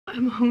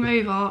I'm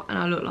hungover and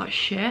I look like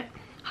shit.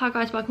 Hi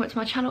guys, welcome back to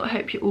my channel. I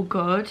hope you're all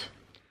good.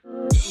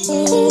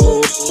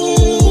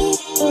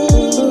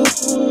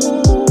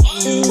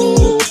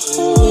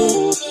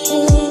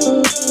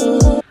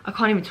 I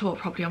can't even talk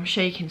properly, I'm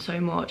shaking so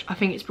much. I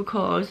think it's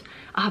because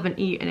I haven't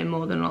eaten in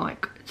more than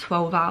like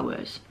 12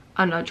 hours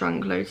and I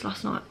drank loads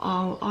last night.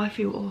 Oh, I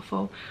feel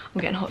awful.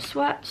 I'm getting hot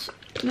sweats.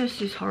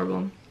 This is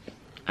horrible.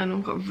 And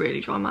I've got a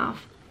really dry mouth.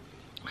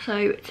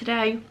 So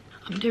today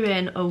I'm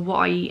doing a what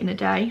I eat in a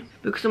day.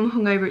 Because I'm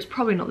hungover, it's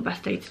probably not the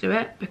best day to do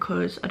it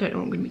because I don't know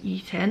what I'm going to be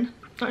eating.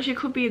 Actually, it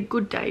could be a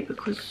good day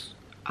because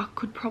I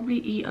could probably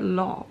eat a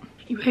lot.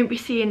 You won't be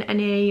seeing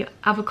any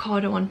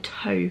avocado on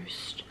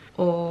toast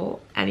or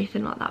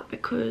anything like that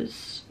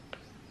because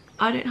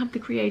I don't have the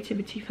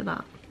creativity for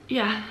that.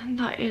 Yeah,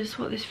 that is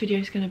what this video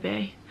is going to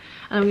be.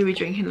 And I'm going to be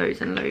drinking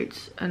loads and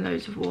loads and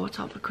loads of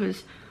water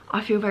because I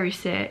feel very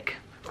sick.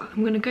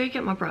 I'm going to go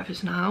get my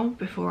breakfast now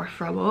before I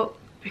throw up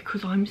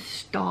because I'm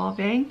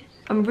starving.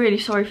 I'm really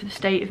sorry for the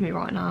state of me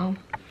right now.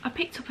 I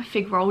picked up a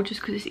fig roll just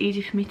because it's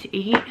easy for me to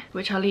eat,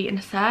 which I'll eat in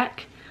a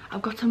sec.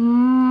 I've got a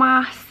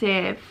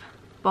massive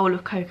bowl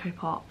of Cocoa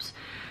Pops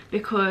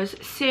because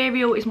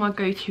cereal is my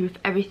go-to with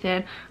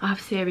everything. I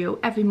have cereal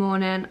every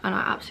morning and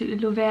I absolutely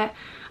love it.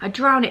 I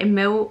drown it in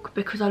milk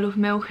because I love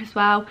milk as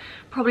well.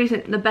 Probably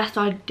isn't the best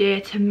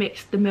idea to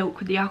mix the milk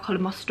with the alcohol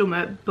in my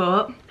stomach,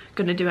 but I'm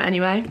gonna do it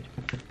anyway.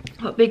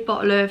 Got a big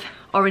bottle of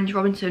Orange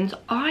Robinsons.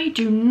 I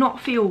do not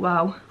feel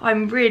well.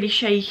 I'm really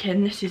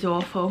shaking. This is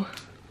awful.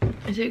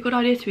 Is it a good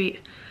idea to eat?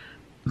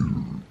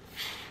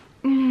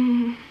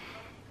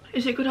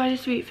 Is it a good idea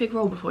to eat fig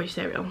roll before your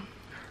cereal?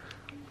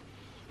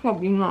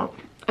 Probably not.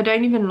 I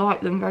don't even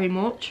like them very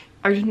much.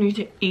 I just need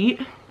to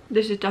eat.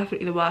 This is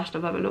definitely the worst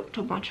I've ever looked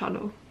on my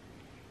channel.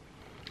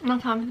 Now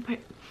time for the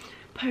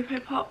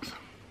Cocoa Pops.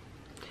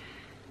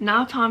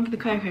 Now time for the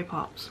Cocoa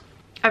Pops.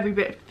 Every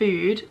bit of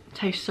food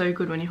tastes so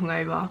good when you're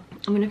hungover.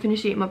 I'm going to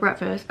finish eating my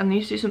breakfast and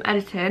need to do some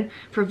editing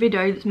for a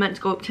video that's meant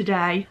to go up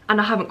today and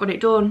I haven't got it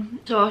done.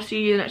 So I'll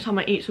see you the next time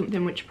I eat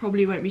something, which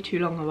probably won't be too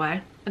long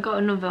away. I got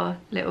another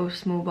little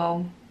small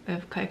bowl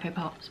of Cocoa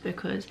Pops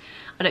because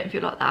I don't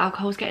feel like the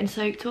alcohol's getting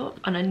soaked up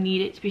and I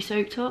need it to be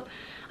soaked up.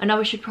 I know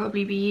I should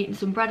probably be eating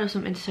some bread or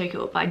something to soak it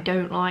up, but I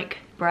don't like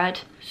bread,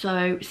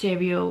 so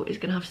cereal is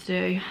gonna have to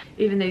do,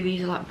 even though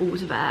these are like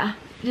balls of air.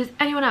 Does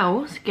anyone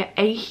else get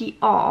achy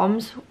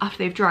arms after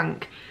they've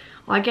drank?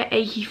 I get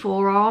achy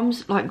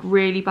forearms like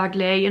really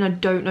badly and I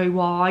don't know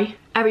why.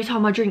 Every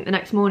time I drink the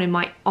next morning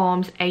my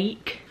arms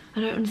ache.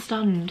 I don't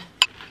understand.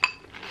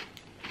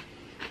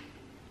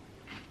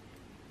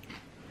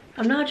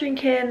 I'm now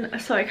drinking a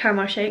salted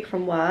caramel shake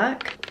from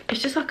work.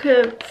 It's just like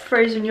a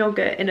frozen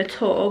yogurt in a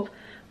tub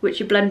which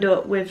you blend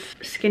up with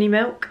skinny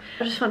milk.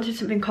 I just wanted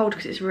something cold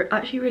because it's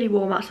actually really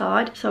warm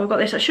outside. So I got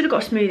this. I should have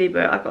got a smoothie,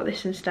 but I got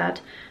this instead.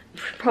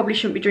 Probably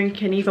shouldn't be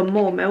drinking even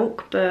more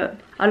milk, but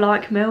I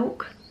like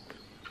milk.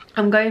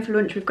 I'm going for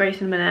lunch with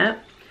Grace in a minute,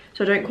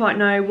 so I don't quite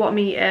know what I'm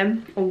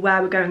eating or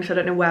where we're going because I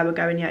don't know where we're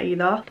going yet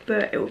either.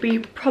 But it will be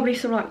probably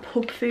some like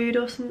pub food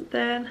or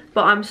something.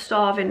 But I'm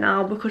starving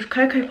now because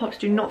Cocoa Pops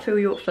do not fill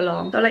you up for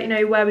long. So I'll let you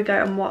know where we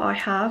go and what I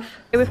have.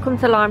 We've come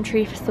to Lime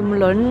Tree for some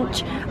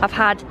lunch. I've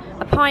had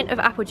a pint of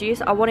apple juice.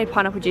 I wanted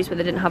pineapple juice but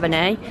they didn't have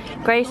any.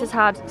 Grace has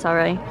had,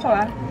 sorry.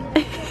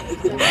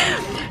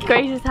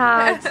 Grace has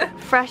had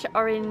fresh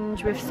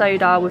orange with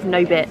soda with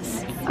no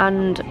bits.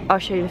 And I'll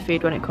show you the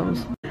food when it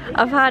comes.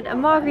 I've had a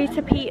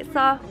margarita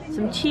pizza,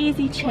 some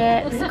cheesy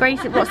chips.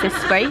 Grace, what's this,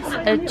 Grace?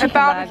 A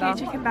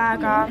barbecue chicken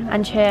burger.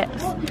 And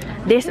chips.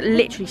 This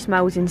literally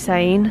smells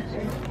insane.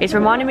 It's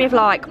reminding me of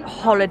like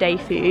holiday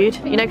food,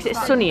 you know, because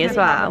it's sunny as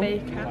well.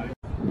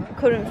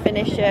 Couldn't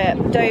finish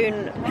it.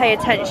 Don't pay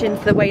attention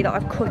to the way that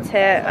I've cut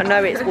it. I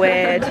know it's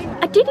weird.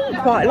 I did eat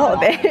quite a lot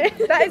of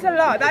it. That is a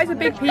lot. That is a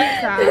big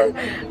pizza.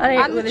 I ate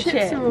and with the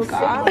chips are all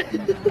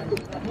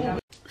gone.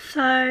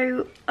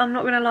 So, I'm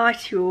not going to lie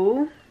to you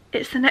all.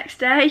 It's the next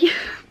day.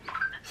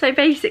 So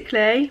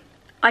basically,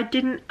 I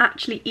didn't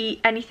actually eat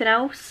anything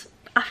else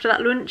after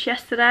that lunch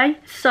yesterday.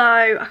 So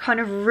I kind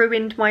of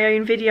ruined my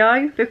own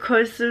video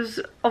because there's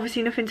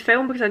obviously nothing to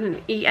film because I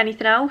didn't eat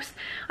anything else.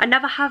 I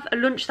never have a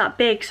lunch that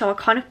big, so I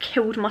kind of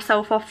killed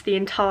myself off the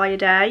entire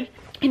day.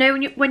 You know,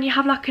 when you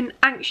have like an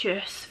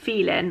anxious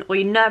feeling or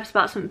you're nervous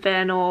about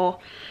something or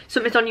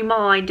something's on your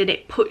mind and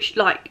it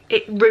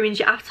ruins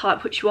your appetite,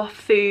 puts you off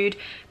food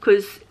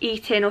because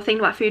eating or thinking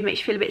about food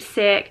makes you feel a bit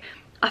sick.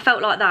 I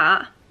felt like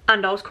that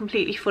and I was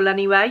completely full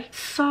anyway.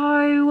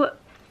 So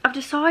I've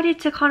decided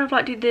to kind of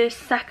like do the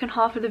second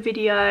half of the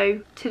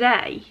video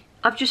today.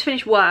 I've just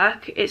finished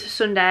work, it's a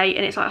Sunday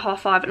and it's like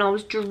 5:30 and I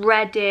was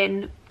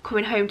dreading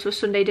coming home to a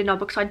Sunday dinner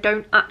because I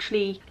don't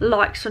actually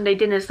like Sunday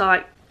dinners.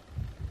 Like,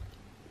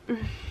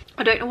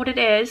 I don't know what it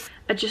is.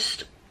 I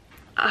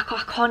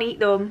can't eat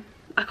them.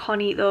 I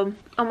can't eat them.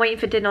 I'm waiting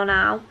for dinner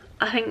now.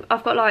 I think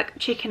I've got like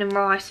chicken and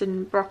rice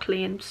and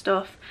broccoli and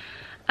stuff.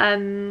 So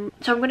I'm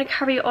going to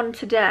carry it on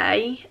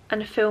today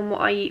and film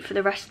what I eat for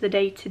the rest of the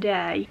day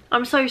today.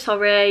 I'm so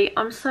sorry,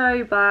 I'm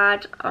so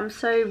bad, I'm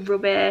so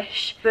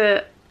rubbish,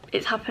 but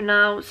it's happened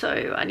now,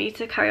 so I need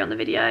to carry on the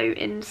video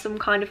in some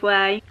kind of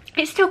way.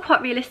 It's still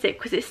quite realistic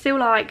because it's still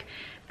like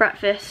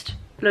breakfast,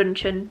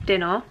 lunch and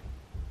dinner,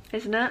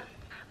 isn't it?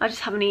 I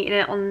just haven't eaten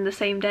it on the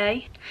same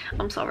day.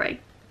 I'm sorry.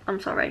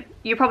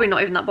 You're probably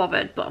not even that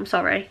bothered, but I'm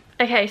sorry.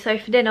 Okay, so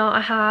for dinner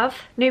I have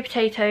new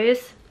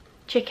potatoes,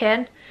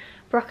 chicken,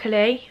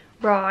 broccoli,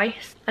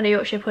 rice and a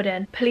Yorkshire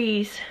pudding.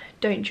 Please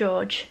don't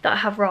judge that I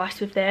have rice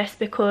with this,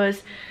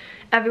 because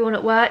everyone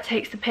at work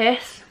takes the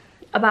piss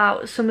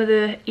about some of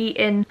the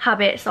eating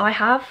habits I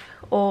have,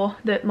 or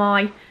that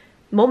my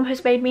mum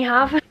has made me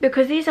have,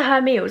 because these are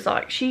her meals,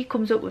 like she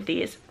comes up with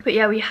these. But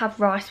yeah, we have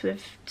rice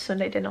with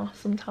Sunday dinner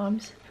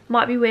sometimes.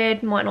 Might be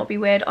weird, might not be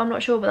weird, I'm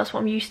not sure, but that's what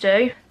I'm used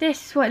to.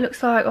 This is what it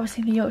looks like.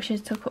 Obviously the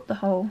Yorkshires took up the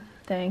whole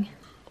thing.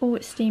 Oh,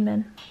 it's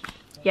steaming.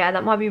 Yeah,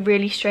 that might be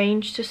really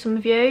strange to some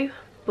of you,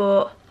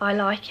 but I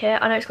like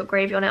it. I know it's got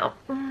gravy on it.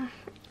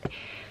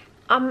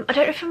 I don't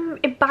know if I'm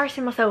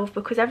embarrassing myself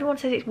because everyone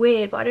says it's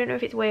weird, but I don't know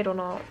if it's weird or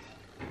not.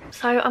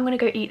 So I'm gonna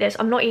go eat this.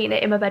 I'm not eating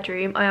it in my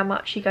bedroom, I am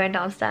actually going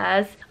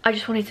downstairs. I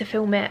just wanted to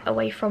film it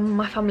away from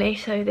my family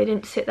so they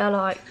didn't sit there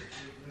like,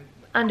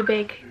 and a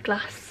big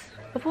glass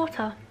of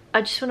water.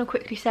 I just want to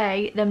quickly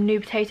say, them new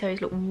potatoes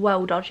look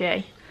well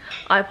dodgy.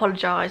 I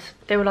apologise.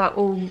 They were like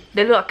all,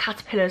 they look like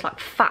caterpillars, like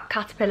fat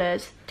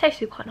caterpillars.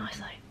 Tasted quite nice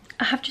though.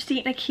 I have just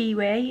eaten a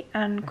kiwi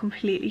and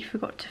completely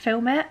forgot to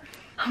film it.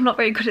 I'm not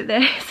very good at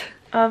this.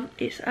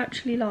 It's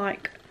actually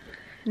like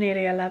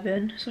nearly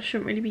 11, so I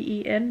shouldn't really be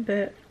eating,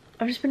 but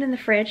I've just been in the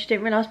fridge,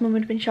 didn't realise Mum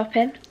had been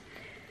shopping.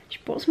 She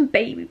bought some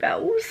Baby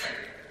Bells.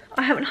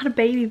 I haven't had a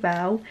Baby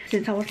Bell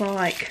since I was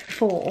like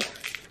 4.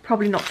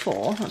 Probably not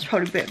 4, that's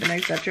probably a bit of an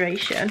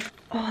exaggeration.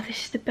 Oh,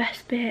 this is the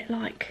best bit,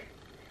 like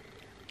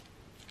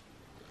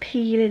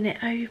peeling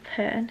it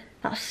open.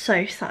 That's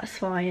so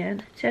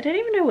satisfying. See, I don't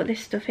even know what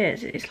this stuff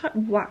is. It's like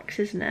wax,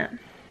 isn't it?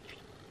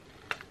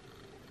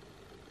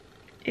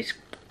 It's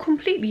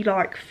completely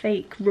like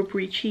fake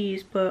rubbery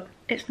cheese, but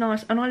it's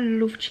nice and I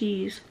love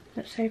cheese.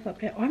 Let's save that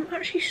bit. I'm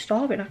actually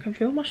starving. I can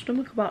feel my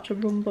stomach about to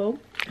rumble.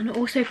 And I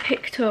also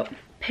picks up,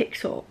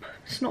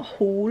 it's not a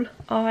haul.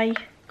 I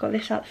got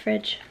this out the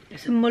fridge.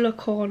 It's a Muller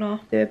Corner,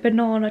 the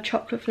banana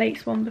chocolate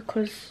flakes one,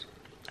 because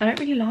I don't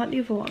really like the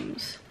other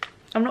ones.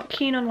 I'm not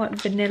keen on like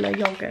vanilla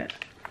yogurt.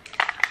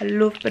 I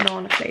love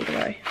banana flavour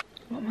though.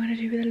 What am I gonna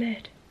do with the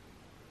lid?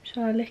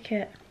 Shall I lick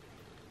it?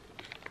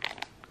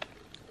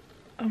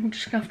 I'm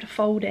just gonna have to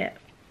fold it.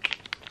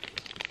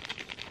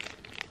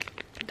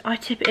 I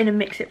tip it in and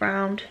mix it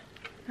round.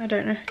 I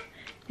don't know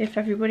if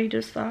everybody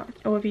does that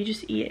or if you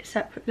just eat it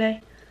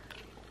separately.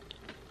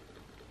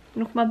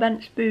 Look at my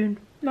bent spoon.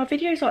 My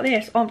videos like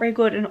this aren't very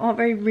good and aren't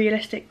very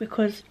realistic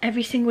because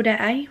every single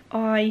day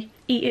I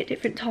eat at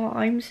different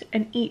times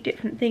and eat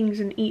different things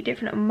and eat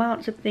different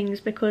amounts of things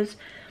because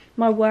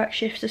my work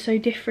shifts are so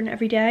different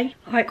every day.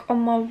 Like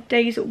on my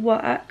days at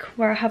work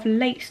where I have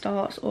late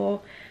starts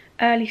or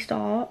early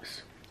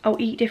starts, I'll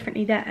eat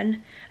differently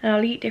then, and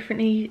I'll eat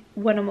differently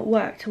when I'm at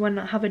work to when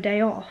I have a day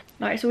off.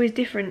 Like it's always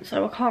different,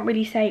 so I can't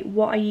really say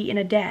what I eat in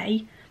a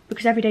day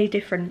because every day is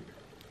different.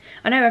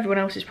 I know everyone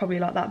else is probably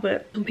like that,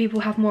 but some people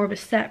have more of a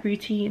set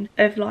routine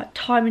of like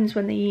timings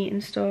when they eat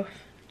and stuff.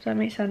 Does that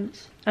make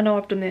sense? I know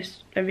I've done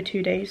this over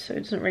 2 days, so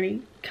it doesn't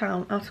really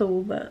count at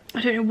all, but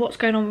I don't know what's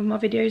going on with my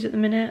videos at the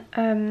minute.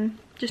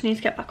 Just need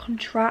to get back on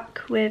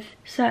track with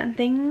certain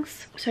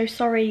things. So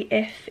sorry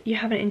if you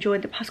haven't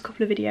enjoyed the past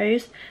couple of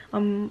videos.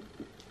 I'm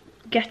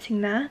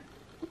getting there.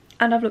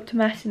 And I've looked a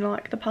mess in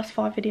like the past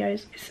 5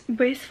 videos.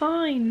 But it's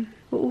fine.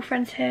 We're all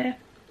friends here.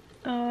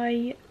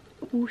 I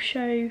will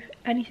show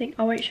anything.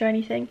 I won't show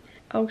anything.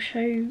 I'll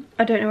show,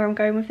 I don't know where I'm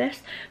going with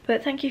this,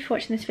 but thank you for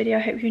watching this video.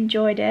 I hope you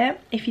enjoyed it.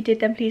 If you did,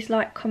 then please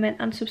like, comment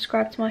and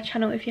subscribe to my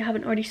channel if you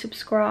haven't already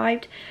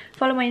subscribed.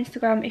 Follow my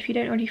Instagram if you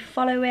don't already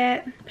follow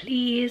it,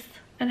 please,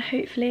 and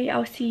hopefully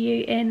I'll see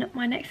you in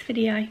my next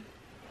video.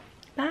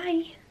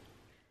 Bye.